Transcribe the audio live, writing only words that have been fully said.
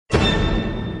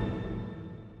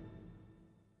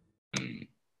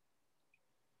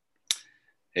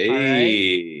All right.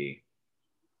 Hey,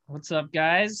 What's up,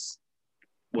 guys?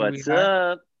 Here we What's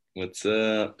are. up? what's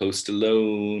up? Post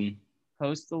Alone.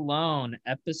 Post Alone,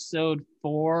 episode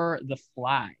 4, The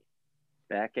Fly.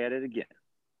 Back at it again.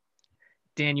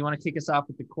 Dan, you want to kick us off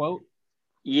with the quote?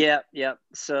 Yep.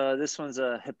 So this one's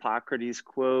a Hippocrates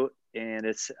quote, and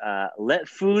it's let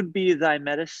food be thy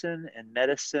medicine, and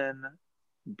medicine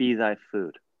be thy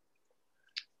food.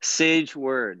 Sage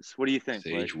words. What do you think,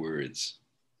 Blake? Sage words.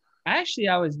 I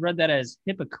always read that as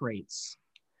Hippocrates.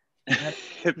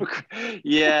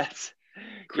 Yes.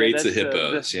 Crates of that's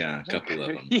hippos. Yeah, a couple of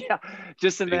them. Yeah,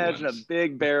 just Big imagine a ones.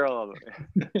 big barrel of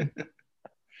them.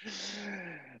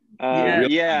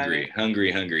 Real Yeah.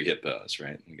 hungry hippos,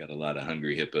 right? We got a lot of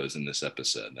hungry hippos in this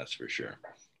episode, that's for sure.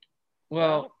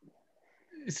 Well,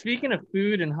 speaking of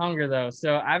food and hunger, though,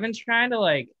 so I've been trying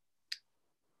to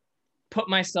put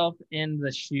myself in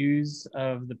the shoes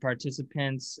of the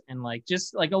participants and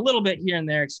just a little bit here and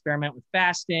there experiment with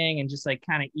fasting and just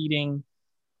kind of eating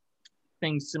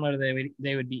things similar to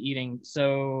they would be eating.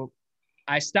 So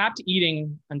I stopped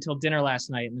eating until dinner last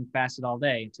night and then fasted all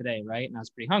day today, right? And I was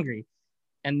pretty hungry.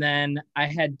 And then I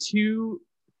had 2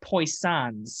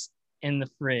 poissons in the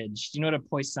fridge. Do you know what a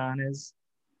poisson is?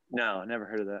 No, never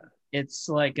heard of that. It's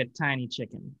like a tiny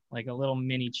chicken, like a little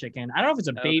mini chicken. I don't know if it's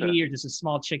a baby or just a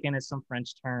small chicken. It's some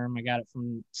French term. I got it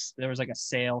there was like a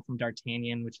sale from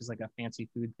D'Artagnan, which is like a fancy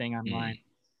food thing online.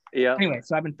 Yeah. Anyway,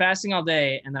 so I've been fasting all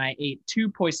day, and then I ate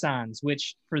 2 poissons,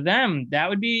 which for them, that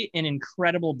would be an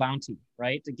incredible bounty,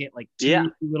 right? To get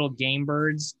 2 little game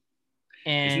birds.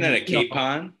 And isn't that a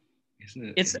capon?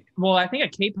 Well, I think a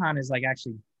capon is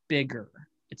actually bigger.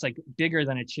 It's bigger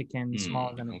than a chicken,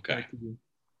 smaller than a turkey.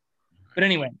 But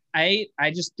anyway, I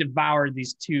just devoured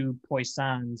these 2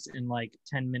 poissons in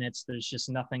 10 minutes. There's just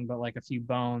nothing but a few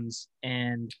bones.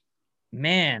 And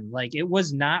man, it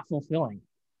was not fulfilling.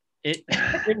 It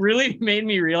really made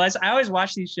me realize. I always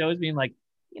watch these shows being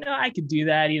I could do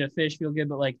that, eat a fish, feel good.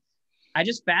 But I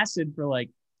just fasted for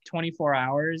 24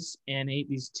 hours and ate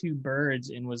these 2 birds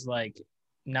and was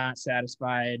not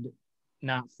satisfied,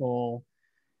 not full.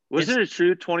 Was it a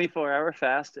true 24-hour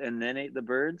fast and then ate the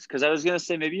birds? Because I was going to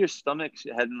say maybe your stomach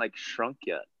hadn't shrunk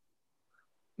yet.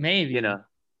 Maybe. So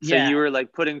you were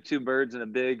putting 2 birds in a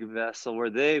big vessel where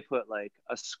they put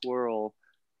a squirrel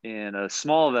in a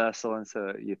small vessel, and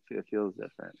so it feels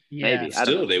different. Yeah. Maybe.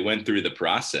 Still, they went through the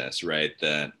process, right?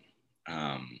 That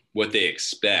what they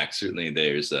expect, certainly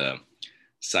there's a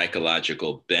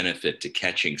psychological benefit to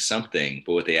catching something,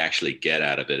 but what they actually get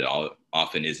out of it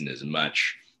often isn't as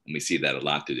much. And we see that a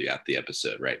lot throughout the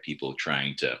episode, right? People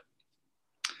trying to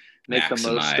make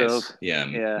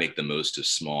the most of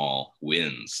small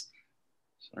wins.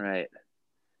 Right.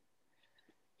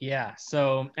 Yeah.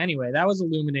 So anyway, that was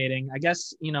illuminating. I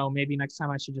guess, maybe next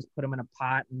time I should just put them in a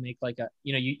pot and make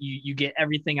you get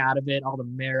everything out of it, all the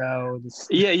marrow.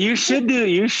 Yeah, you should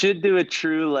do a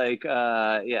true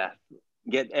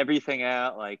get everything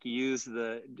out.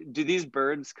 Do these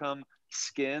birds come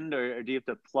skinned or do you have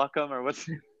to pluck them or what's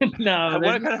no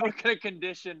what kind of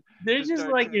condition? They're just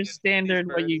your standard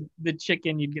the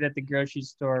chicken you'd get at the grocery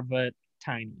store, but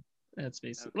tiny. That's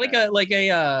basically like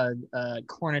a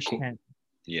Cornish hen.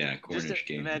 Yeah, Cornish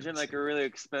game. Imagine a really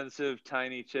expensive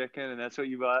tiny chicken, and that's what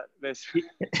you bought, basically.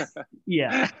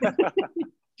 Yeah.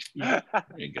 Yeah. There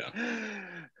you go.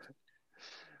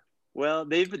 Well,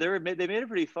 they made it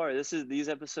pretty far. These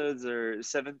episodes are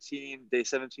day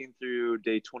 17 through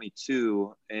day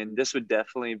 22, and this would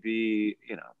definitely be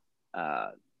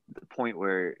the point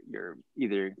where you're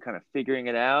either kind of figuring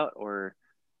it out or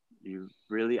you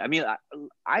really. I mean,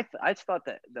 I thought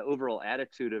that the overall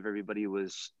attitude of everybody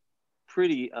was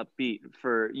pretty upbeat.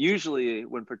 For usually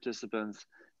when participants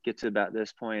get to about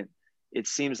this point, it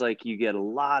seems like you get a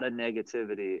lot of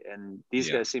negativity, and these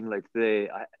guys seem like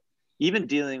even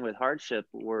dealing with hardship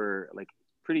were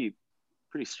pretty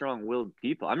strong-willed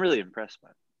people. I'm really impressed by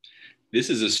it.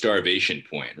 This is a starvation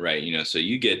point, right? So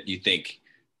you think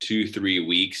 2-3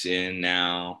 weeks in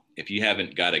now, if you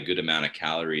haven't got a good amount of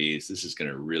calories, this is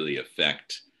going to really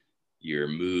affect your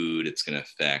mood. It's going to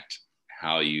affect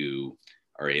how you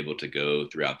are able to go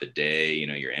throughout the day,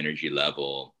 your energy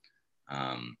level.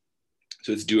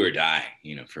 So it's do or die,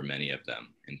 for many of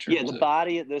them in terms the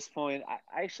body at this point.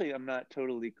 I'm not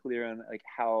totally clear on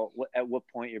at what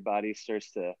point your body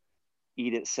starts to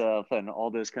eat itself and all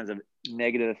those kinds of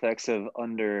negative effects of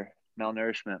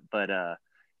malnourishment. But I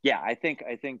think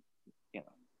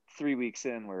 3 weeks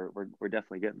in, we're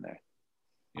definitely getting there.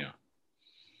 Yeah.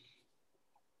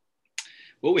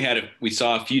 Well, we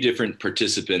saw a few different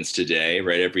participants today,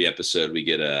 right? Every episode we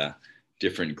get a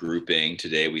different grouping.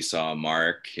 Today we saw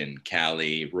Mark and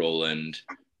Callie, Roland,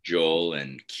 Joel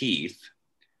and Keith.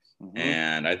 Mm-hmm.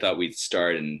 And I thought we'd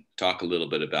start and talk a little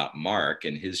bit about Mark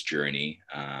and his journey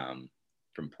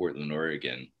from Portland,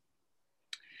 Oregon.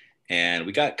 And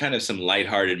we got kind of some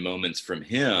lighthearted moments from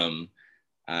him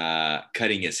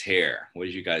cutting his hair. What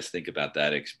did you guys think about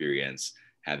that experience?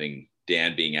 Having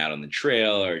Dan being out on the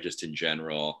trail, or just in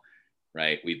general,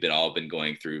 right? We've all been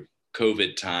going through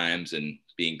COVID times and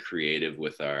being creative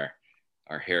with our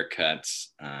haircuts.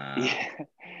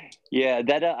 Yeah,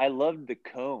 that I loved the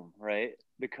comb, right?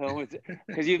 The comb was,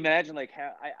 because you imagine like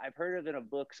how I've heard of in a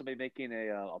book somebody making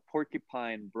a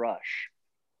porcupine brush.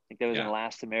 I think that was an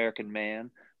Last American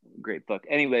Man. Great book.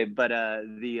 Anyway, but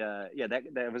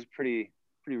that was pretty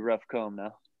rough comb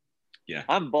now. Yeah.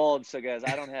 I'm bald, so guys,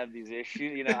 I don't have these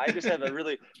issues. You know, I just have a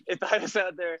really, if I was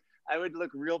out there, I would look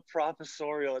real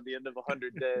professorial at the end of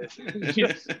 100 days. You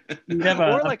have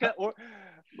a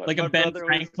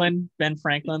Ben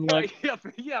Franklin look.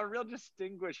 Yeah, real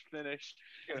distinguished finish.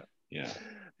 Yeah.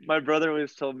 My brother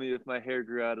always told me if my hair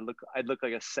grew out, I'd look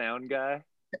like a sound guy.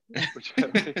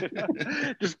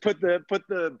 Just put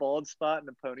the bald spot in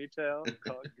a ponytail.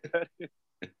 Call it good.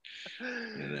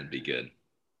 Yeah, that'd be good.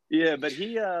 Yeah, but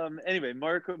he anyway,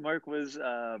 Mark was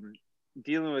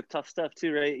dealing with tough stuff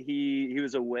too, right? He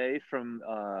was away from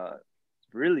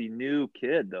really new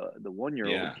kid, the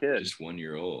 1-year-old kid. Just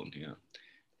 1-year-old, yeah.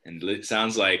 And it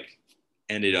sounds like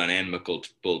ended on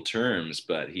amicable terms,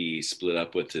 but he split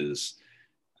up with his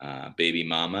baby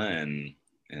mama, and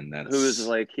that's who is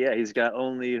like, he's got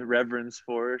only reverence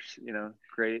for,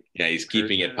 great. Yeah, he's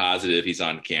keeping it positive. He's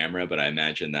on camera, but I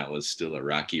imagine that was still a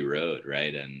rocky road,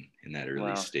 right? And in that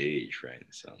early stage, right?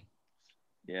 So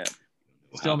yeah.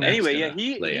 Anyway,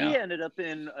 he ended up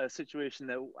in a situation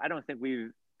that I don't think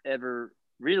we've ever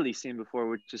really seen before,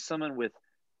 which is someone with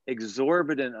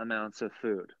exorbitant amounts of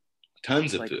food.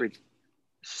 Tons of food.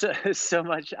 So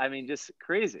much, I mean, just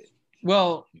crazy.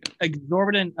 Well,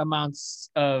 exorbitant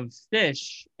amounts of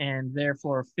fish and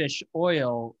therefore fish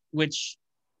oil, which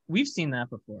we've seen that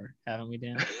before, haven't we,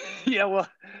 Dan? Yeah, well,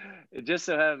 it just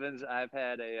so happens I've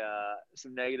had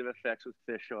some negative effects with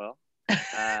fish oil.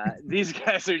 These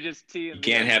guys are just teeing. You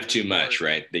can't have too much,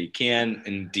 right? They can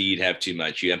indeed have too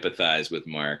much. You empathize with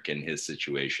Mark and his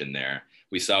situation there.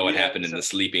 We saw what happened in the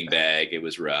sleeping bag. It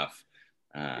was rough.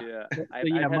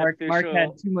 Mark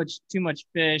had too much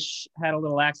fish, had a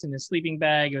little accident in his sleeping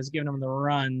bag. It was giving him the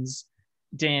runs.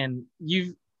 Dan,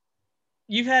 you've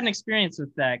had an experience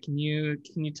with that. Can you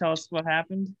tell us what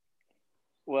happened?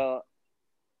 Well,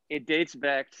 it dates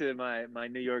back to my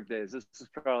New York days. This is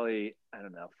probably, I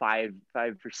don't know, 5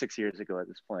 or 6 years ago at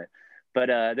this point. But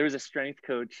there was a strength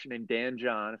coach named Dan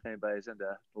John, if anybody's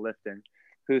into lifting,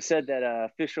 who said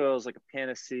that fish oil is like a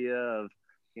panacea of,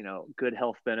 good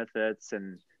health benefits,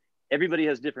 and everybody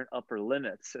has different upper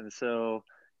limits. And so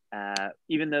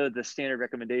even though the standard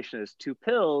recommendation is 2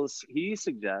 pills, he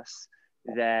suggests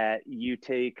that you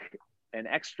take an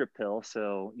extra pill.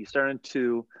 So you start on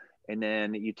 2, and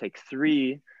then you take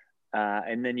 3,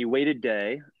 and then you wait a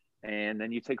day, and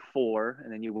then you take 4,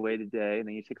 and then you wait a day, and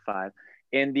then you take 5.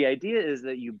 And the idea is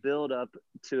that you build up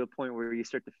to a point where you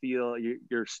start to feel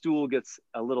your stool gets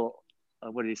a little, a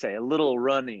little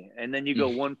runny. And then you go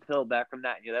 1 pill back from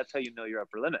that. That's how you know your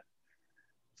upper limit.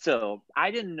 So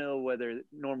I didn't know whether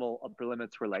normal upper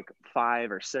limits were like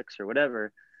 5 or 6 or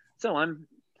whatever. So I'm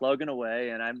plugging away,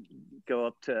 and I go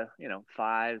up to,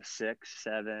 5, 6,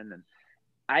 7. And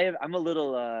I'm a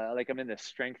little like I'm in the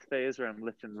strength phase where I'm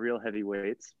lifting real heavy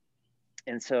weights.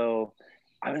 And so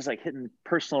I was like hitting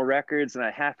personal records, and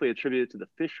I halfway attributed it to the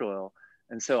fish oil.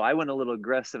 And so I went a little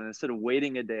aggressive, and instead of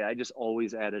waiting a day, I just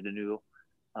always added a new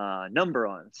number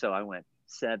on. So I went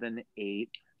 7, 8,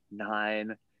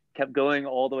 9, kept going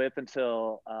all the way up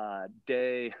until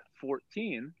day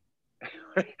 14,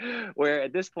 where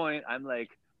at this point I'm like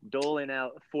doling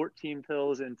out 14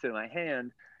 pills into my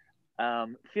hand,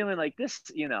 feeling like this,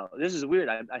 this is weird.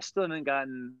 I still haven't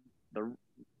gotten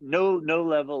no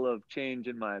level of change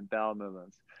in my bowel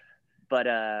movements. But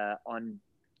on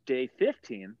day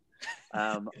 15,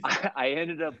 I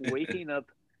ended up waking up.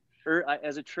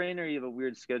 As a trainer, you have a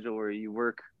weird schedule where you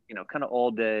work, kind of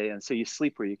all day, and so you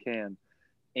sleep where you can.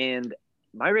 And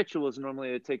my ritual is normally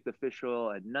to take the fish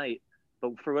oil at night,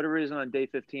 but for whatever reason on day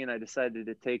 15, I decided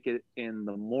to take it in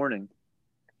the morning,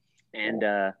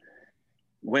 and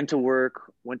went to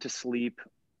work, went to sleep,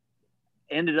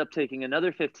 ended up taking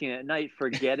another 15 at night,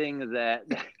 forgetting that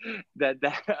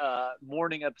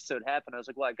morning episode happened. I was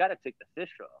like, well, I got to take the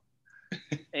fish oil.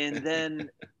 And then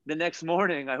the next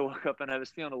morning I woke up and I was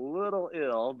feeling a little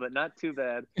ill, but not too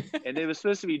bad. And it was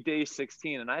supposed to be day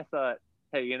 16. And I thought,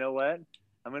 hey, you know what?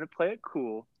 I'm going to play it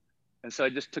cool. And so I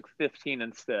just took 15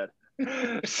 instead.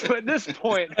 So at this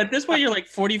point, you're like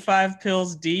 45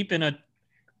 pills deep in a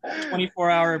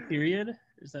 24-hour period.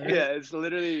 Is that right? Yeah, it's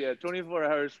literally 24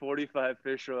 hours, 45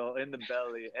 fish oil in the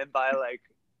belly, and by like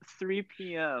 3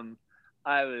 p.m.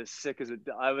 I was sick as a.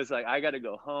 I was like, I got to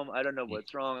go home. I don't know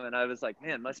what's wrong, and I was like,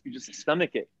 man, must be just a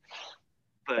stomachache.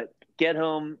 But get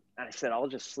home, I said, I'll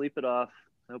just sleep it off,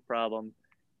 no problem.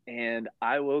 And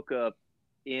I woke up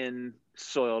in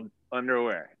soiled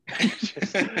underwear, just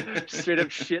straight up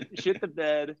shit the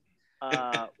bed,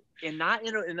 and not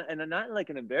in a not like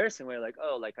an embarrassing way, like,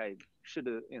 oh, like I should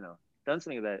have done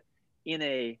something of that.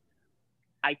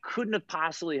 I couldn't have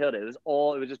possibly held it. It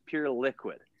was just pure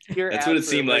liquid. That's what it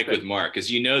seemed like with Mark,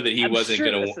 because you know that he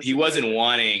wasn't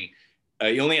wanting.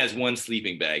 He only has one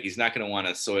sleeping bag. He's not going to want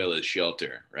to soil his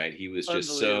shelter, right? He was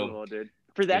just so. Dude.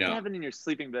 For that to happen in your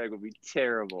sleeping bag would be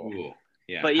terrible. Ooh,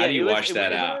 yeah. But how do you wash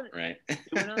that out, right? It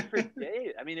went on for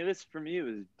days. I mean, it was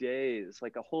days,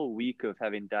 like a whole week of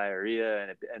having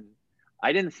diarrhea, and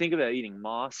I didn't think about eating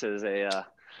moss as a.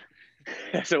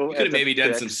 You could have maybe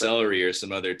done some celery or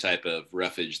some other type of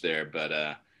roughage there,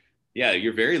 but yeah,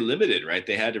 you're very limited, right?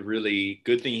 They had to really.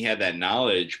 Good thing he had that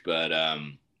knowledge, but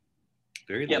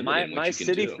very limited. Yeah,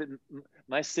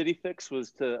 my city fix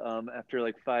was to after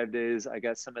like 5 days, I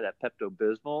got some of that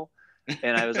Pepto-Bismol,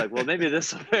 and I was like, well, maybe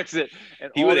this will fix it.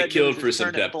 And he would have killed for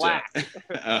some Pepto.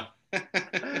 Oh.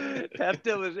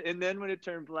 Pepto was, and then when it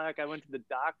turned black, I went to the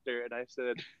doctor and I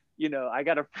said, I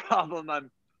got a problem.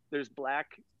 There's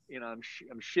black. I'm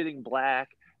shitting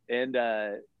black, and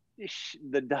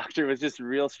the doctor was just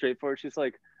real straightforward. She's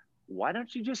like, why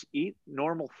don't you just eat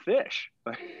normal fish?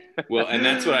 Well, and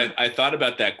that's what I thought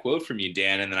about that quote from you,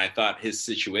 Dan. And then I thought his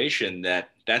situation,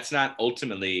 that's not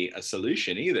ultimately a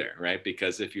solution either, right?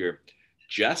 Because if you're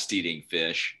just eating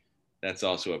fish, that's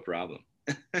also a problem.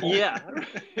 Yeah.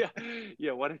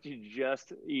 Why don't you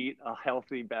just eat a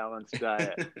healthy, balanced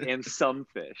diet and some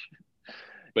fish?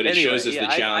 But it shows us the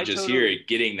challenges here,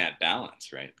 getting that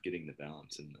balance, right? Getting the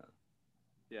balance in the.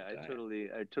 Yeah, I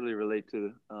totally relate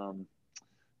to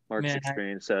Mark's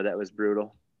experience. So that was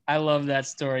brutal. I love that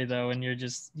story though, and you're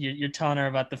telling her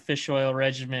about the fish oil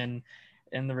regimen,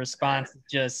 and the response is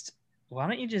just, why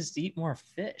don't you just eat more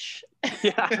fish?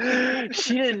 Yeah,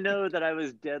 she didn't know that I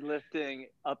was deadlifting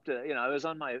up to, I was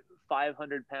on my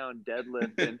 500-pound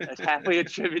deadlift and halfway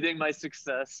attributing my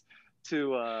success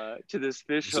to this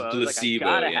fish oil. Placebo, I was like,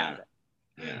 I gotta have it.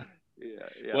 Yeah.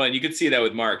 Yeah. Well, and you could see that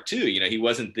with Mark too. He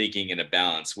wasn't thinking in a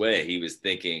balanced way. He was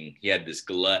thinking he had this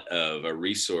glut of a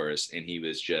resource, and he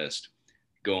was just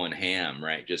going ham,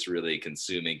 right? Just really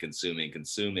consuming,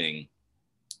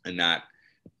 and not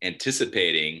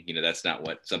anticipating. That's not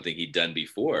something he'd done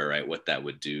before, right? What that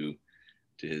would do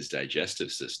to his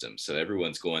digestive system. So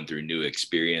everyone's going through new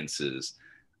experiences.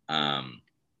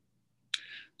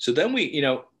 So then we,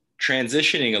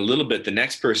 transitioning a little bit. The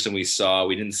next person we saw,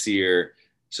 we didn't see her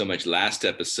so much last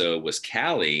episode, was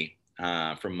Callie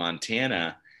from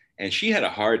Montana. And she had a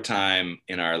hard time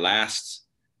in our last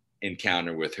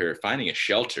encounter with her finding a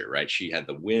shelter, right? She had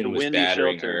the wind was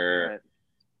battering her. Right.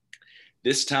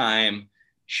 This time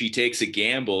she takes a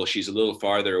gamble. She's a little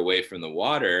farther away from the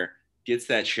water, gets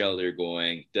that shelter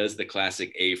going, does the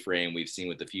classic A-frame we've seen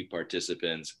with a few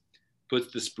participants,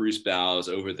 puts the spruce boughs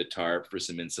over the tarp for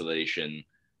some insulation.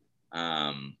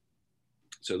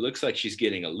 So it looks like she's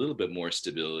getting a little bit more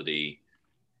stability,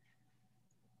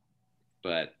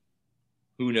 but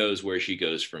who knows where she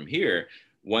goes from here.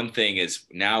 One thing is,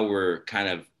 now we're kind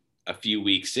of a few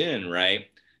weeks in, right?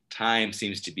 Time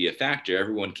seems to be a factor.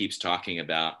 Everyone keeps talking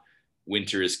about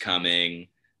winter is coming.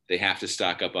 They have to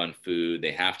stock up on food.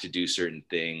 They have to do certain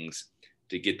things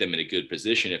to get them in a good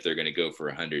position if they're going to go for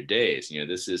 100 days.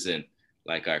 This isn't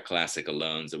like our classic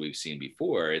alones that we've seen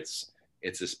before. It's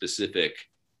a specific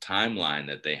timeline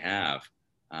that they have.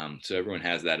 So everyone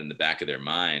has that in the back of their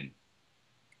mind.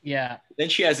 Yeah. Then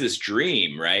she has this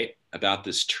dream, right, about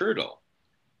this turtle.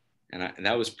 And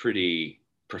that was pretty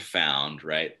profound,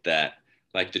 right? That,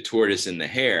 like the tortoise and the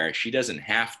hare, she doesn't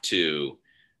have to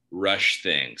rush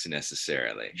things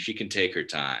necessarily. She can take her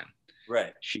time.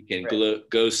 Right. She can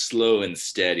go slow and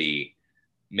steady,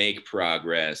 make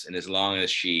progress. And as long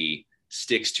as she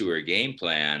sticks to her game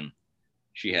plan,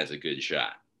 she has a good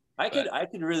shot. I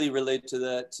could really relate to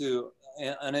that too.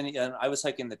 And I was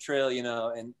hiking the trail,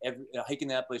 and hiking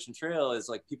the Appalachian Trail is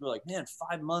like, people are like, man,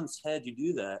 5 months ahead you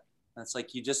do that. And it's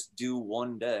like, you just do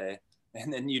one day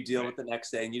and then you deal with the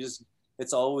next day, and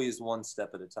it's always one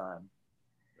step at a time.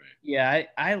 Right. Yeah.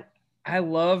 I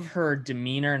love her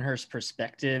demeanor and her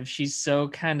perspective. She's so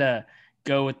kind of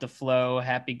go with the flow,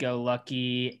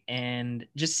 happy-go-lucky, and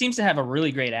just seems to have a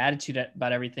really great attitude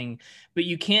about everything. But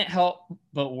you can't help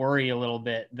but worry a little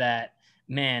bit that,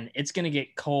 man, it's going to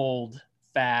get cold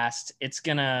fast. It's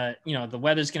going to, the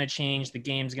weather's going to change, the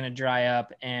game's going to dry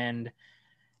up, and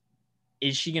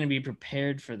is she going to be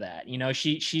prepared for that?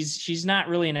 She's not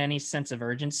really in any sense of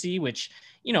urgency, which,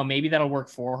 maybe that'll work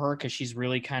for her because she's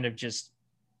really kind of just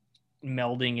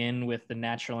melding in with the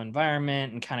natural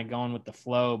environment and kind of going with the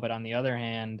flow. But on the other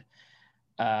hand,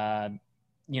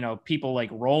 people like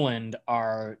Roland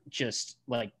are just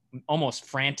like almost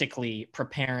frantically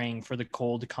preparing for the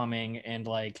cold coming and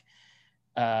like,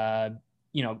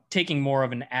 taking more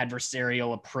of an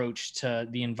adversarial approach to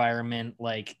the environment,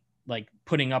 like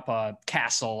putting up a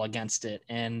castle against it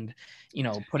and,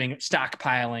 putting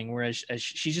stockpiling, whereas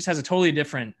she just has a totally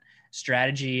different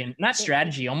strategy, and not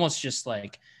strategy, almost just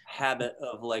like habit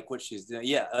of like what she's doing.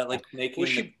 Yeah. Like making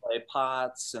the clay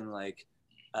pots and like,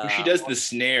 she does the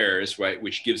snares, right,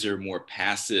 which gives her a more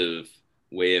passive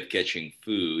way of catching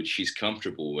food. She's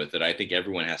comfortable with it. I think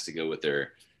everyone has to go with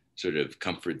their sort of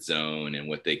comfort zone and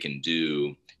what they can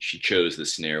do. She chose the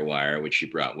snare wire, which she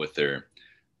brought with her.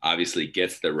 Obviously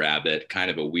gets the rabbit,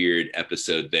 kind of a weird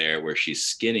episode there where she's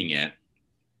skinning it.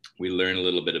 We learn a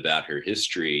little bit about her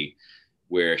history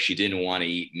where she didn't want to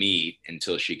eat meat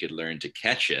until she could learn to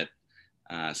catch it.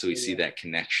 So we see that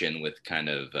connection with kind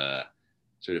of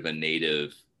sort of a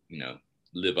native,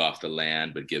 live off the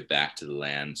land, but give back to the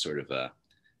land sort of a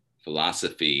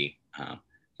philosophy.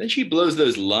 Then she blows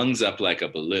those lungs up like a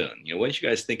balloon. What did you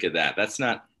guys think of that? That's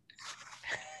not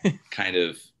kind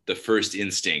of the first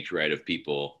instinct, right, of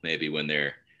people maybe when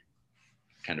they're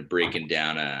kind of breaking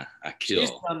down a kill.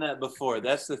 She's done that before.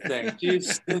 That's the thing.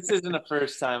 This isn't the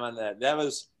first time on that. That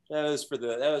was for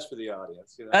the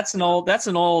audience. That's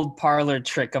an old parlor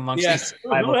trick amongst us.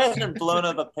 Who hasn't blown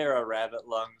up a pair of rabbit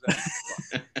lungs?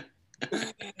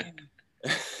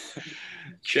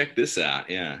 Check this out.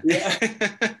 Yeah.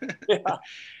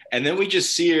 And then we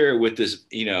just see her with this,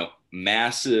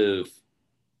 massive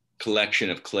collection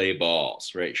of clay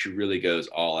balls, right? She really goes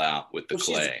all out with the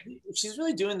clay. She's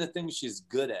really doing the things she's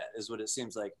good at, is what it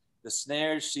seems like. The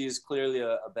snares, she's clearly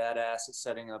a badass at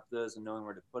setting up those and knowing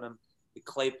where to put them. The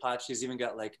clay pot, she's even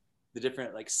got like the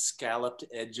different like scalloped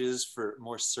edges for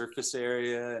more surface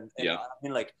area and I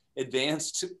mean like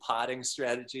advanced potting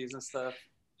strategies and stuff.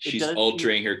 She's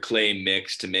altering her clay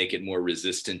mix to make it more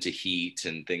resistant to heat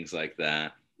and things like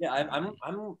that. Yeah, I'm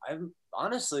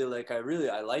honestly like I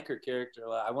like her character.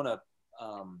 I want to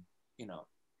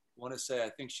say I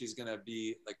think she's gonna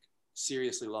be like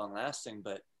seriously long lasting,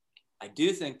 but I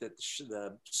do think that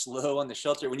the slow on the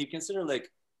shelter, when you consider like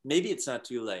maybe it's not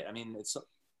too late. I mean, it's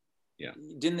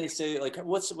Didn't they say like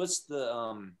what's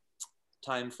the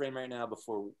time frame right now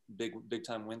before big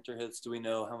time winter hits? Do we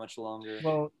know how much longer?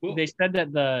 Well, they said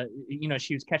that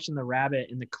she was catching the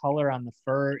rabbit and the color on the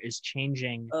fur is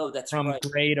changing from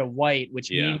gray to white,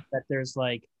 which means that there's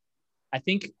like, I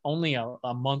think only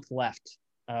a month left.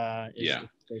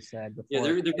 They said before.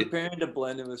 They're preparing to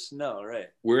blend in with snow, right?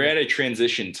 We're at a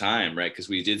transition time, right? Because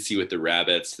we did see with the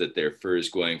rabbits that their fur is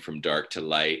going from dark to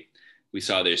light. We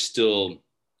saw there's still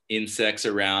insects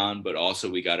around, but also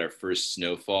we got our first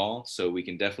snowfall. So we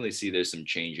can definitely see there's some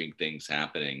changing things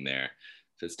happening there.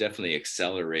 So it's definitely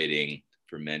accelerating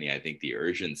for many, I think, the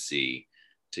urgency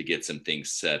to get some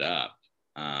things set up.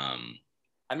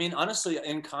 I mean, honestly,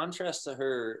 in contrast to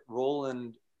her,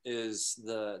 Roland is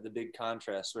the big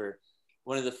contrast, where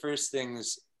one of the first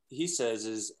things he says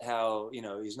is how,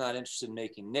 he's not interested in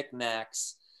making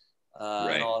knickknacks.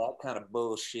 And all that kind of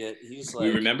bullshit. He's like,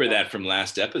 we remember that from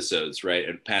last episodes, right?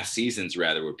 Or past seasons,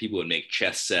 rather, where people would make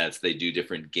chess sets. They do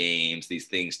different games, these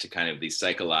things to kind of these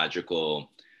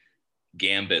psychological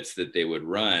gambits that they would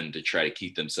run to try to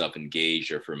keep themselves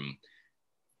engaged or from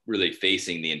really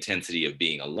facing the intensity of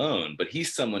being alone. But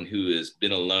he's someone who has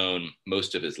been alone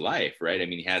most of his life, right? I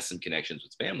mean, he has some connections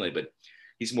with family, but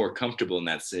he's more comfortable in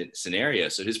that scenario.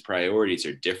 So his priorities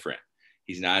are different.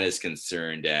 He's not as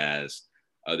concerned as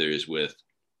others with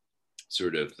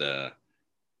sort of the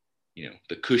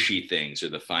cushy things or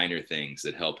the finer things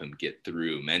that help him get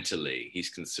through mentally.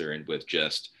 He's concerned with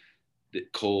just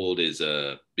that cold is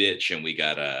a bitch and we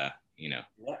gotta,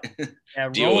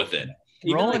 deal with it.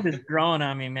 Roland is growing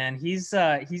on me, man. He's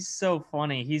so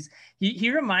funny. He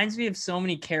reminds me of so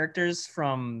many characters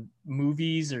from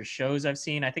movies or shows I've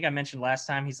seen. I think I mentioned last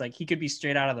time, he's like, he could be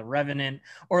straight out of The Revenant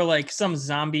or like some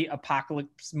zombie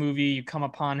apocalypse movie. You come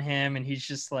upon him and he's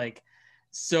just like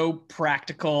so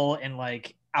practical and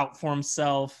like out for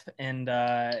himself. And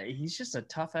he's just a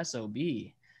tough SOB.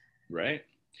 Right.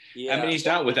 I mean, he's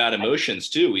not without emotions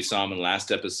too. We saw him in the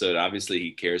last episode. Obviously,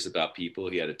 he cares about people.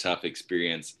 He had a tough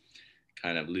experience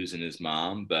kind of losing his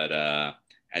mom, but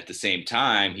at the same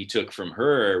time, he took from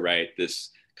her, right, this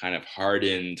kind of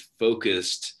hardened,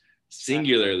 focused,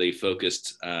 singularly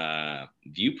focused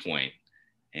viewpoint.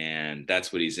 And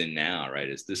that's what he's in now, right?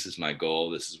 Is this is my goal.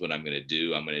 This is what I'm going to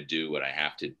do. I'm going to do what I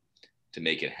have to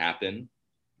make it happen.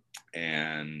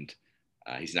 And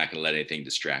he's not going to let anything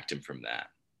distract him from that.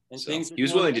 And so he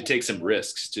was willing to take some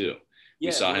risks too. Yeah,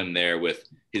 we saw him there with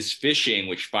his fishing,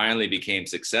 which finally became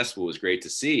successful. It was great to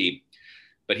see,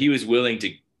 but he was willing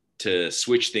to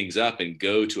switch things up and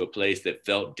go to a place that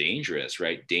felt dangerous,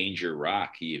 right? Danger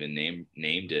Rock. He even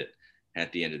named it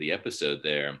at the end of the episode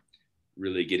there,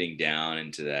 really getting down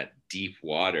into that deep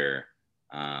water.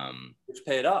 Which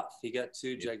paid off. He got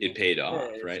two gigantic. It paid off,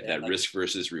 right? That risk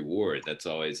versus reward. That's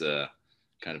always a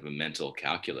kind of a mental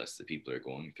calculus that people are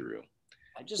going through.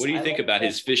 What do you think about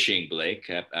his fishing, Blake?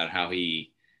 About how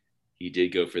he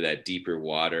did go for that deeper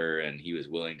water and he was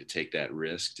willing to take that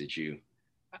risk? Did you?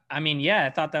 I mean, yeah, I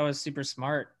thought that was super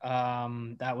smart.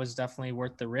 That was definitely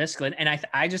worth the risk. And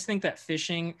I just think that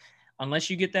fishing, unless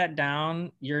you get that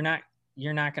down, you're not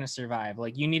going to survive.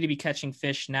 Like, you need to be catching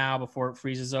fish now before it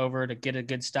freezes over to get a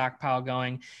good stockpile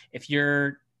going. If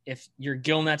your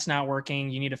gill net's not working,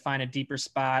 you need to find a deeper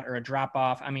spot or a drop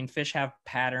off. I mean, fish have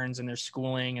patterns and they're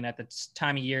schooling, and at the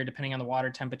time of year, depending on the water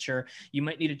temperature, you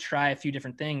might need to try a few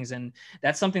different things. And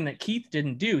that's something that Keith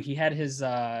didn't do. He had his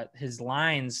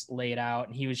lines laid out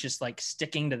and he was just like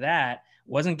sticking to that,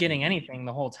 wasn't getting anything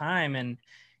the whole time. And,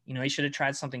 you know, he should have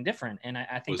tried something different. And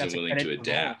I think wasn't willing to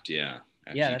adapt. Yeah.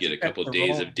 After you get a couple of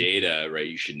days of data, right,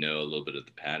 you should know a little bit of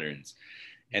the patterns.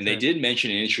 And they did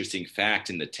mention an interesting fact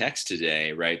in the text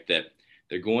today, right, that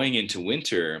they're going into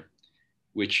winter,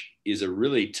 which is a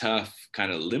really tough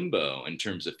kind of limbo in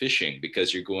terms of fishing,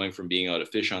 because you're going from being able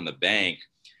to fish on the bank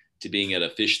to being able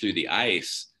to fish through the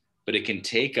ice. But it can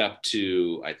take up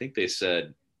to, I think they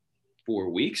said 4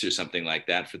 weeks or something like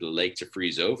that for the lake to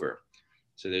freeze over.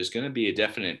 So there's going to be a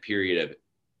definite period of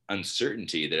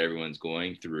uncertainty that everyone's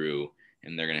going through,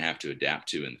 and they're going to have to adapt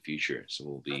to in the future. So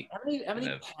we'll be. How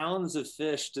many pounds of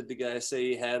fish did the guy say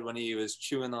he had when he was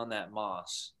chewing on that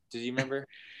moss? Did you remember?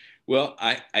 Well,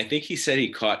 I think he said he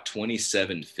caught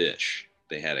 27 fish.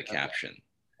 They had a caption.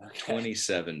 Okay.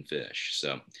 27 fish.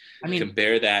 So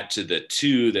compare that to the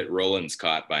 2 that Roland's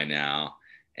caught by now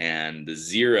and the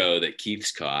 0 that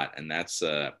Keith's caught. And that's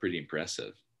pretty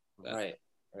impressive. Right.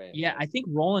 Yeah, I think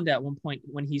Roland at one point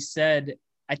when he said,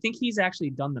 I think he's actually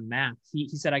done the math. He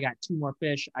said, I got 2 more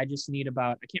fish. I just need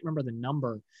about, I can't remember the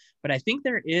number, but I think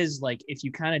there is, like, if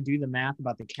you kind of do the math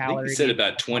about the calories. He said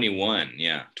about 21.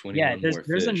 Yeah. 21 yeah,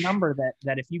 there's a number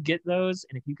that if you get those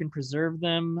and if you can preserve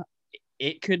them,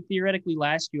 it could theoretically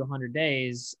last you 100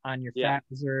 days on your fat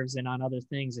reserves and on other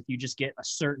things if you just get a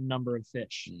certain number of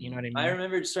fish. You know what I mean? I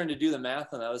remember starting to do the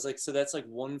math on that. I was like, so that's like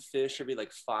 1 fish every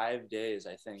like 5 days,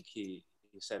 I think he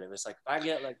said. It was like, if I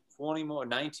get like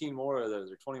 19 more of those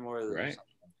or 20 more of those. Right.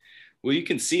 Well, you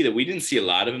can see that we didn't see a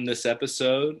lot of him this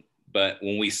episode, but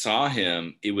when we saw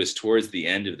him, it was towards the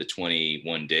end of the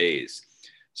 21 days.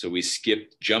 So we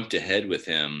jumped ahead with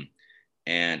him,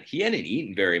 and he hadn't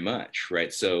eaten very much,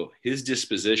 right? So his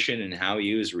disposition and how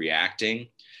he was reacting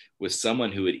was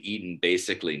someone who had eaten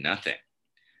basically nothing.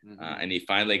 Mm-hmm. And he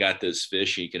finally got those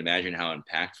fish. You can imagine how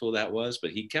impactful that was,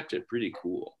 but he kept it pretty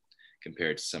cool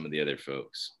compared to some of the other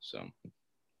folks. So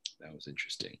that was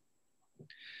interesting.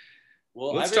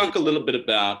 Well, let's talk a little bit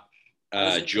about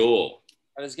Joel.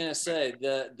 I was gonna say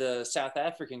the South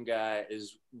African guy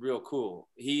is real cool.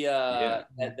 He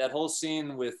that whole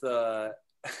scene with I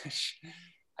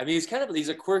mean, he's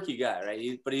a quirky guy,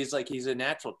 right? But he's a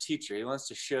natural teacher. He wants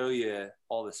to show you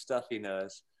all the stuff he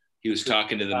knows. He was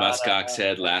talking to the muskox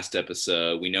head last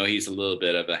episode. We know he's a little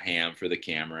bit of a ham for the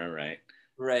camera, right?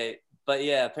 Right. But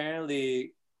yeah,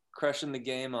 apparently crushing the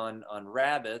game on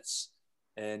rabbits.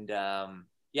 And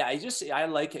I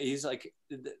like it. He's like,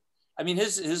 I mean,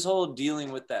 his whole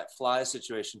dealing with that fly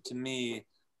situation to me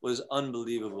was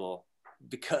unbelievable,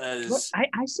 because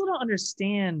I still don't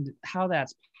understand how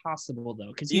that's possible though.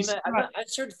 Because I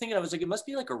started thinking, I was like, it must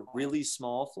be like a really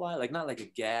small fly, like not like a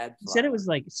gad fly. He said it was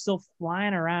like still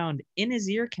flying around in his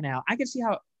ear canal. I could see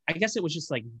how, I guess it was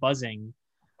just like buzzing,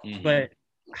 but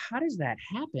how does that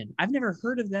happen? I've never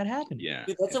heard of that happening. Yeah,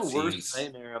 dude, that's a worst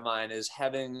nightmare of mine, is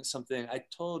having something. I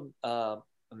told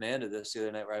Amanda this the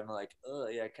other night, where I'm like, oh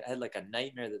yeah, I had like a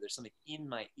nightmare that there's something in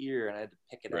my ear and I had to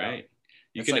pick it out. Right.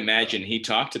 You can imagine, he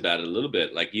talked about it a little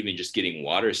bit, like even just getting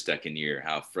water stuck in your ear,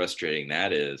 how frustrating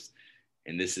that is.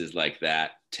 And this is like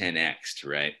that 10x,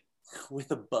 right? With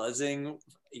a buzzing.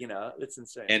 You know, it's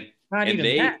insane. And not and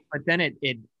even that, but then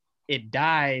it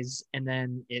dies and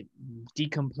then it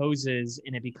decomposes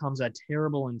and it becomes a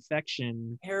terrible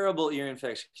infection. Terrible ear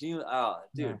infection. Can you? Oh,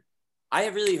 dude. Yeah. I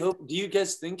really hope. Do you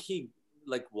guys think he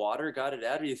like water got it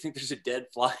out, or do you think there's a dead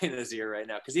fly in his ear right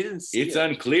now? Because he didn't see it's it.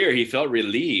 unclear. He felt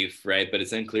relief, right? But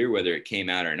it's unclear whether it came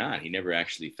out or not. He never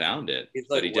actually found it,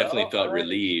 but he definitely felt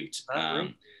relieved.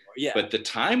 Yeah. But the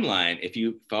timeline, if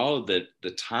you follow the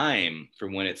time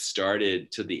from when it started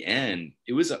to the end,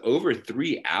 it was over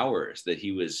 3 hours that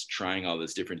he was trying all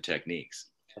those different techniques.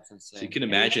 That's insane. So you can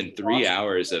imagine 3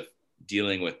 hours of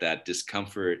dealing with that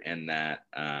discomfort and that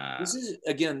this is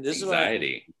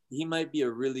anxiety. He might be a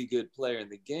really good player in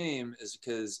the game is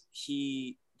because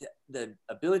the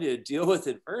ability to deal with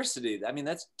adversity. I mean,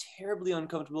 that's terribly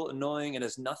uncomfortable, annoying, and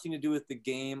has nothing to do with the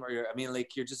game.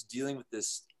 You're just dealing with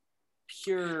this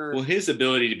pure. Well, his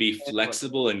ability to be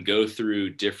flexible and go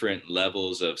through different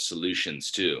levels of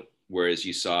solutions too. Whereas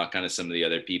you saw kind of some of the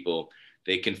other people,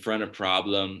 they confront a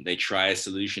problem, they try a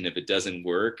solution. If it doesn't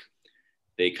work,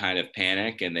 they kind of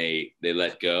panic and they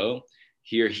let go.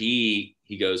 Here he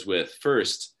goes with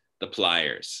first the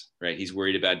pliers, right? He's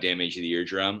worried about damaging the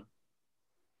eardrum,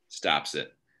 stops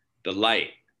it. The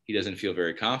light, he doesn't feel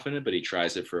very confident, but he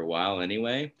tries it for a while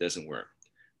anyway, doesn't work.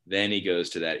 Then he goes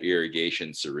to that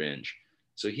irrigation syringe.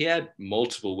 So he had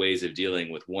multiple ways of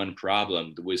dealing with one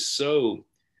problem that was so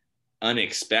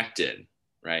unexpected,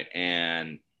 right?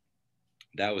 And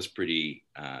that was pretty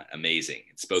amazing.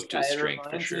 It spoke to his strength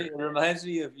for sure. It reminds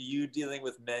me of you dealing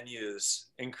with menus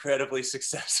incredibly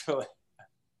successfully.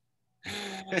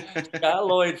 Scott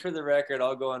Lloyd, for the record,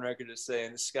 I'll go on record as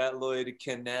saying Scott Lloyd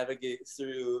can navigate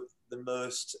through the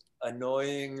most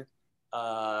annoying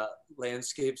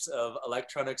landscapes of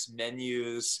electronics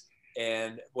menus,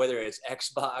 and whether it's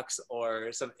Xbox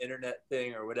or some internet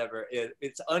thing or whatever,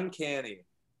 it's uncanny.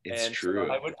 It's true.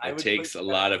 So it takes a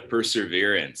lot of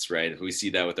perseverance, right? We see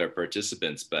that with our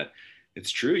participants, but it's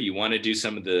true. You want to do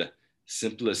some of the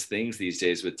simplest things these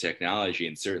days with technology,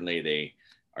 and certainly they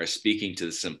are speaking to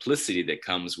the simplicity that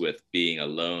comes with being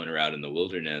alone or out in the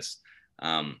wilderness.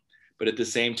 But at the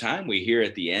same time, we hear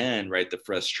at the end, right, the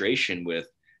frustration with,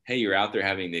 hey, you're out there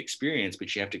having the experience,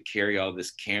 but you have to carry all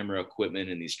this camera equipment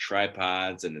and these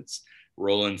tripods. And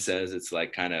Roland says it's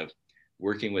like kind of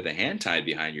working with a hand tied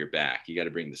behind your back. You got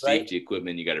to bring the safety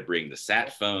equipment. You got to bring the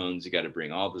sat phones. You got to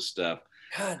bring all the stuff.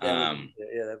 God,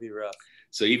 that'd be rough.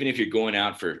 So even if you're going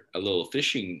out for a little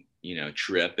fishing,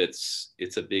 trip, it's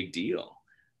a big deal.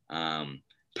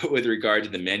 But with regard to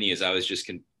the menus, I was just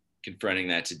confronting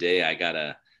that today. I got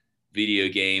a video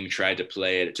game, tried to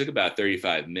play it. It took about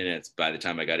 35 minutes by the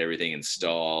time I got everything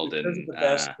installed. Those are the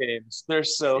best games. They're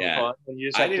so fun.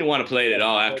 I didn't want to play it at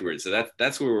all afterwards. So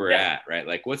that's where we're at, right?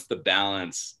 Like, what's the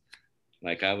balance?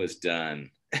 Like, I was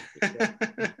done.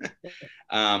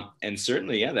 And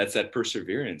certainly, that's that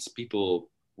perseverance. People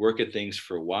work at things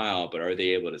for a while, but are they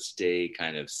able to stay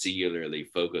kind of singularly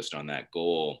focused on that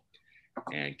goal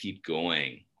and keep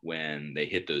going when they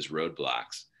hit those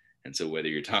roadblocks? And so whether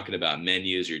you're talking about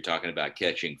menus or you're talking about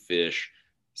catching fish,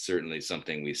 certainly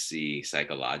something we see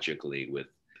psychologically with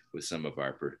some of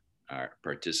our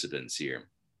participants here.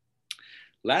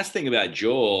 Last thing about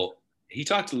Joel, he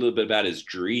talked a little bit about his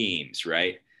dreams,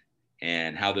 right?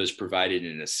 And how those provided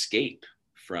an escape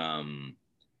from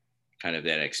kind of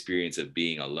that experience of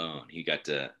being alone. He got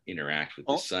to interact with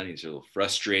his son. He's a little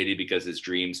frustrated because his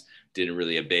dreams didn't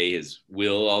really obey his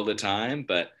will all the time,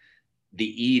 but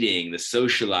the eating, the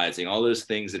socializing, all those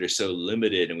things that are so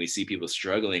limited and we see people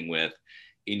struggling with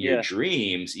in your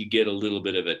dreams, you get a little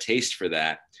bit of a taste for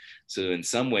that. So in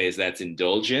some ways that's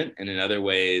indulgent, and in other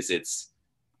ways it's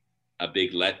a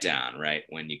big letdown, right?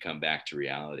 When you come back to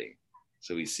reality.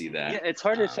 So we see that. Yeah, it's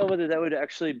hard to tell whether that would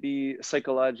actually be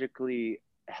psychologically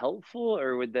helpful,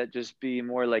 or would that just be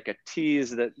more like a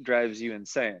tease that drives you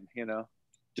insane,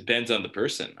 Depends on the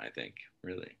person, I think,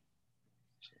 really.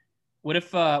 What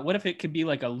if it could be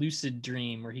like a lucid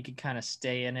dream where he could kind of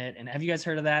stay in it? And have you guys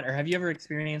heard of that, or have you ever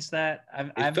experienced that?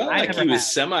 It felt like he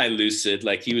was semi-lucid,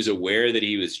 like he was aware that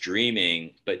he was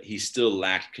dreaming, but he still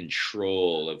lacked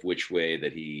control of which way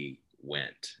that he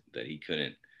went, that he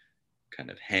couldn't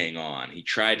kind of hang on. He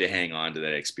tried to hang on to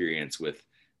that experience with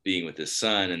being with his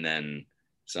son, and then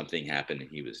something happened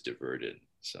and he was diverted.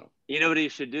 So what he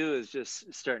should do is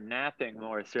just start napping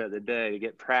more throughout the day to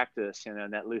get practice,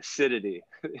 and that lucidity.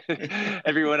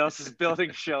 Everyone else is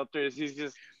building shelters. He's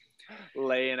just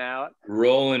laying out.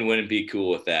 Roland wouldn't be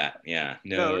cool with that. Yeah,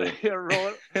 no.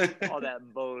 Roland, all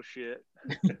that bullshit.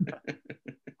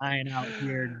 Lying out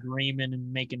here dreaming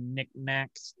and making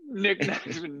knickknacks.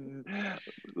 Knickknacks and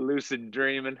lucid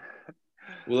dreaming.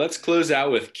 Well, let's close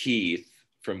out with Keith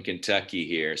from Kentucky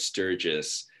here,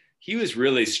 Sturgis, he was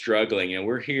really struggling. And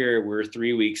we're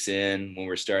 3 weeks in when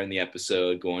we're starting the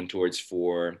episode, going towards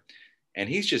 4. And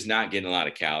he's just not getting a lot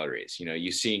of calories. You know,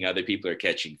 you're seeing other people are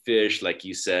catching fish. Like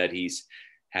you said, he's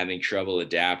having trouble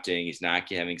adapting. He's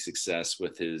not having success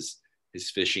with his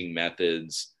fishing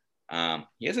methods.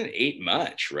 He hasn't ate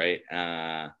much, right?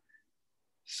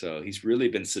 So he's really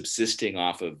been subsisting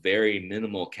off of very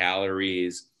minimal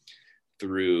calories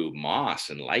through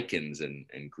moss and lichens and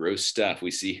gross stuff.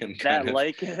 We see him kind of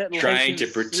trying to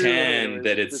pretend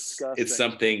that it's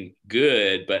something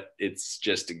good, but it's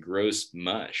just a gross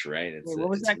mush, right? What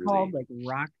was that called? Like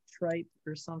rock tripe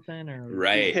or something? Or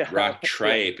rock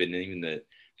tripe, and even the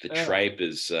tripe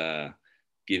is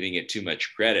giving it too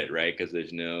much credit, right? Because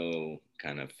there's no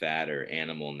kind of fat or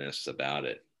animalness about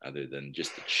it, other than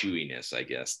just the chewiness, I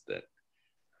guess, that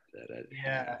it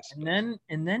has.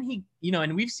 And then he, you know,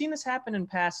 and we've seen this happen in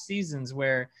past seasons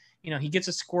where, you know, he gets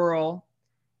a squirrel,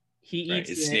 he eats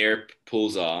his snare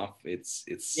pulls off, it's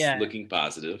looking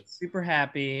positive, super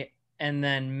happy, and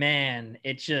then man,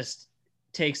 it just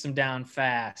takes him down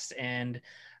fast. And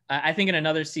I think in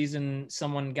another season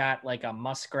someone got like a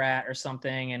muskrat or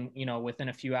something, and you know, within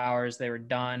a few hours they were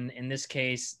done. In this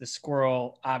case, the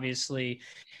squirrel obviously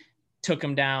took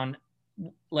him down.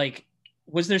 Like,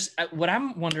 was there, what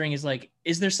I'm wondering is like,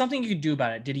 is there something you could do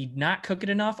about it? Did he not cook it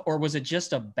enough, or was it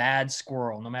just a bad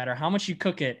squirrel? No matter how much you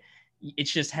cook it, it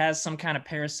just has some kind of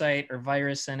parasite or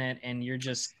virus in it, and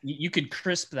you could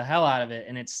crisp the hell out of it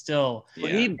and it's still.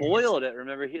 Well, he boiled it,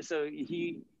 remember?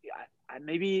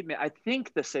 I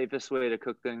think the safest way to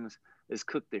cook things is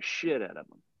cook the shit out of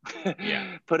them.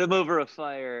 Yeah. Put them over a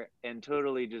fire and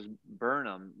totally just burn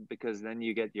them, because then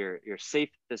you get your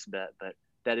safest bet, but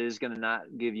that is going to not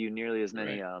give you nearly as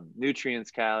many nutrients,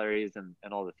 calories, and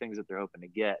all the things that they're hoping to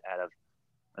get out of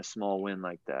a small win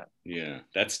like that. Yeah,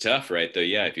 that's tough, right? Though,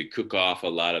 yeah, if you cook off a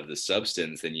lot of the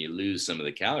substance, then you lose some of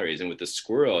the calories. And with the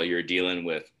squirrel, you're dealing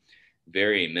with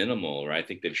very minimal, right? I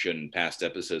think they've shown in past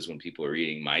episodes when people are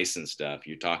eating mice and stuff,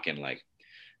 you're talking like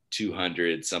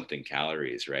 200 something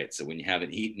calories, right? So when you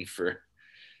haven't eaten for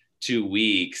 2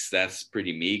 weeks, that's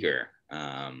pretty meager.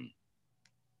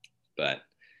 But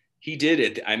he did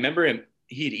it. I remember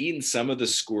he'd eaten some of the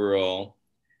squirrel,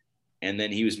 and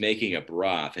then he was making a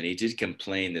broth, and he did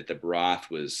complain that the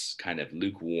broth was kind of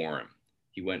lukewarm.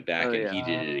 He went back and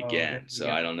heated it again.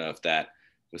 So I don't know if that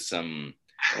was some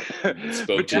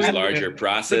spoke to his larger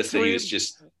process, that he was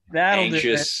just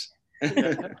anxious.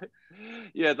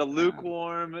 Yeah, the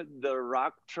lukewarm, the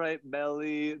rock tripe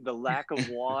belly, the lack of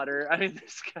water. I mean,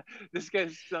 this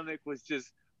guy's stomach was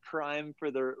just prime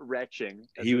for the retching.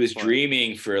 He was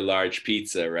dreaming for a large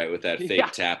pizza, right, with that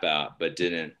fake tap out, but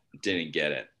didn't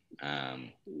get it.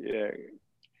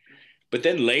 But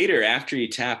then later, after he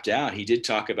tapped out, he did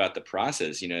talk about the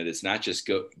process. You know, it's not just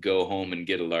go home and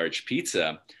get a large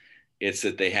pizza. It's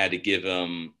that they had to give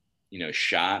him, you know,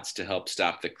 shots to help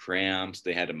stop the cramps.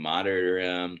 They had to monitor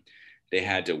him. They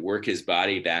had to work his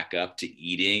body back up to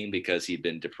eating because he'd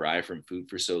been deprived from food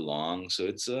for so long. So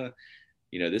it's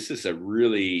you know, this is a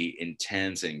really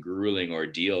intense and grueling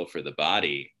ordeal for the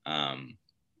body. And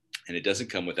it doesn't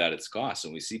come without its cost.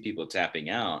 When we see people tapping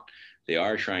out, they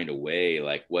are trying to weigh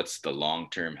like what's the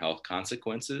long-term health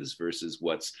consequences versus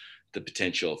what's the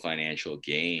potential financial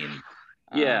gain.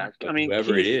 I mean,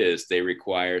 whoever it is, they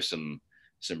require some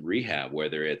rehab,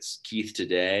 whether it's Keith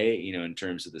today, you know, in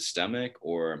terms of the stomach,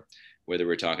 or whether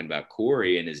we're talking about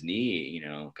Corey and his knee, you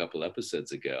know, a couple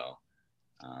episodes ago.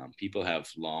 People have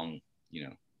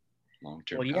long-term.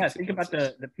 Well, yeah, think about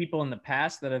the people in the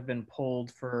past that have been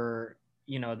pulled for,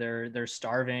 you know, they're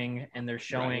starving and they're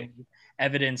showing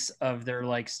evidence of they're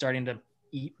like starting to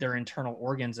eat their internal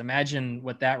organs. Imagine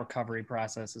what that recovery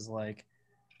process is like.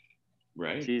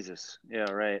 Right. Jesus.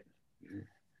 Yeah. Right.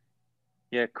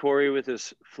 Yeah. Corey with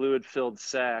his fluid-filled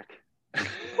sack.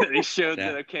 He showed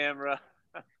to the camera.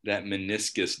 That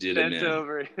meniscus did him in.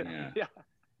 Over. Yeah.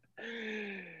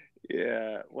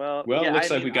 Yeah. Well, it looks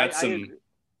like we got some.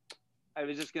 I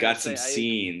was just got some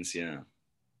scenes. Yeah.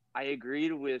 I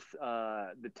agreed with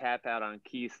the tap out on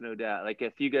Keith, no doubt. Like,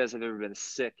 if you guys have ever been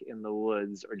sick in the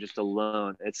woods or just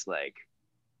alone, it's like,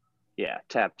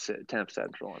 tap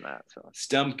central on that. So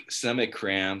stomach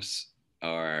cramps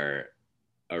are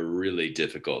a really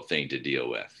difficult thing to deal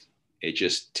with. It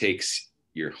just takes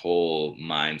your whole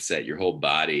mindset, your whole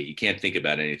body. You can't think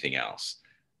about anything else.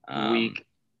 Weak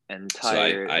and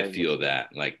tired. So I feel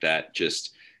that, like, that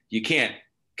just, you can't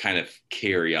kind of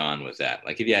carry on with that.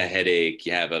 Like if you have a headache,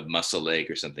 you have a muscle ache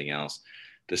or something else,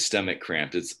 the stomach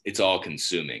cramp, it's all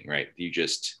consuming, right? You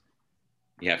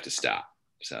have to stop.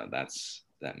 So that's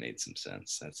that made some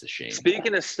sense. That's a shame.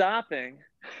 Speaking of stopping.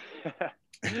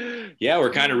 Yeah,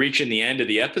 we're kind of reaching the end of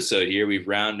the episode here. We've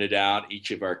rounded out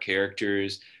each of our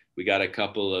characters. We got a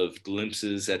couple of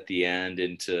glimpses at the end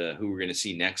into who we're going to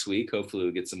see next week. Hopefully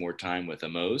we'll get some more time with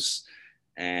Amos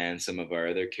and some of our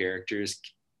other characters,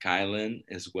 Kylan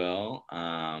as well.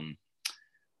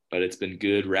 But it's been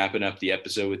good wrapping up the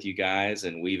episode with you guys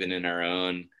and weaving in our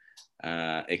own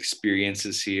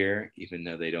experiences here, even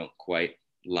though they don't quite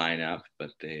line up,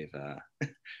 but they've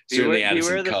certainly added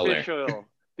some color. Fish oil.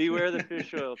 Beware the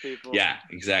fish oil, people. Yeah,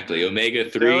 exactly.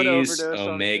 Omega-3s,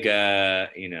 omega,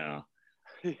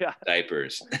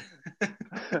 diapers.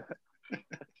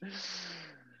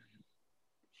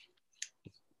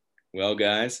 Well,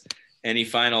 guys, any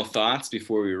final thoughts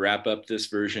before we wrap up this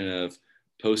version of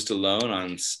Post Alone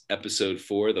on episode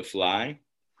 4, The Fly?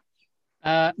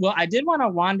 Well, I did want to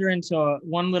wander into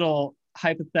one little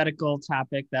hypothetical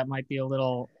topic that might be a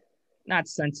little not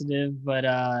sensitive,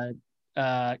 but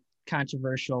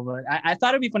controversial. But I thought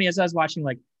it'd be funny as I was watching,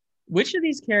 like, which of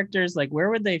these characters, like, where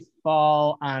would they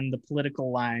fall on the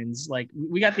political lines? Like,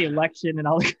 we got the election and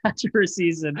all the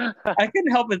controversies, and I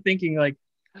couldn't help but thinking, like,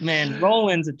 man,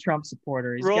 Roland's a Trump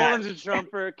supporter. Roland's a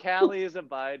Trumper. Callie is a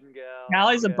Biden gal.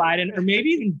 Callie's a Biden, or maybe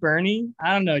even Bernie.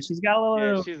 I don't know. She's got a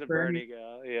little. Yeah, she's a Bernie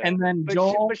gal. Yeah. And then but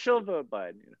Joel. But she'll vote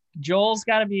Biden. Joel's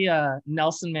got to be a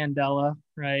Nelson Mandela,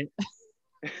 right?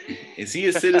 Is he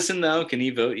a citizen though? Can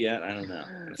he vote yet? I don't know.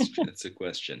 That's a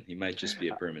question. He might just be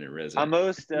a permanent resident.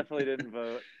 Amos definitely didn't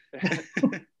vote.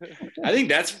 I think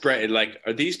that's like,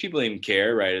 are these people even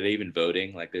care, right? Are they even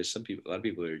voting? Like, there's some people, a lot of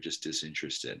people who are just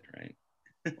disinterested, right?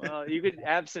 Well, you could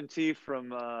absentee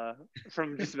from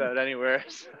just about anywhere.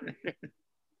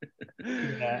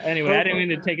 Yeah, anyway, I didn't mean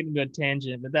to take it into a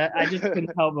tangent, but that I just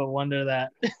couldn't help but wonder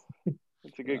that.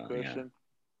 That's a good question.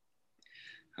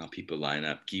 Yeah. How people line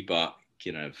up, keep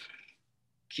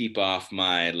off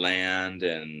my land,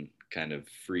 and kind of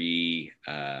free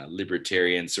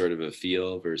libertarian sort of a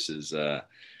feel versus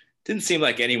didn't seem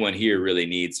like anyone here really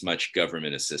needs much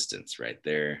government assistance, right?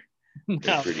 They're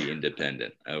pretty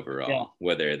independent overall,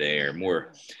 whether they are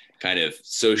more kind of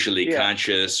socially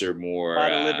conscious or more a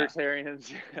lot of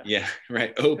libertarians. Yeah,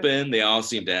 right. Open. They all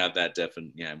seem to have that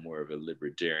more of a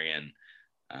libertarian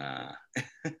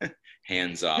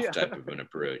hands-off type of an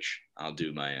approach. I'll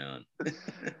do my own.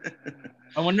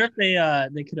 I wonder if they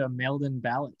could have mailed in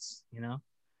ballots,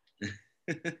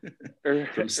 From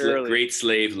Great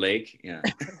Slave Lake. Yeah.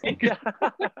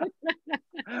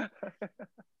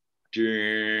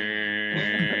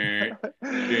 The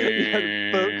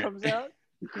boat comes out.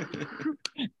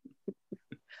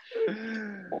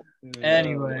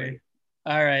 Anyway,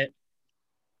 all right,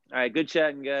 good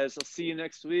chatting, guys. I'll see you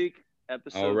next week.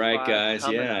 Episode all right 5 guys,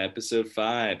 up. Episode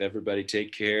 5. Everybody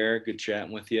take care. Good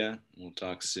chatting with you. We'll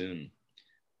talk soon.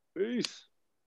 Peace.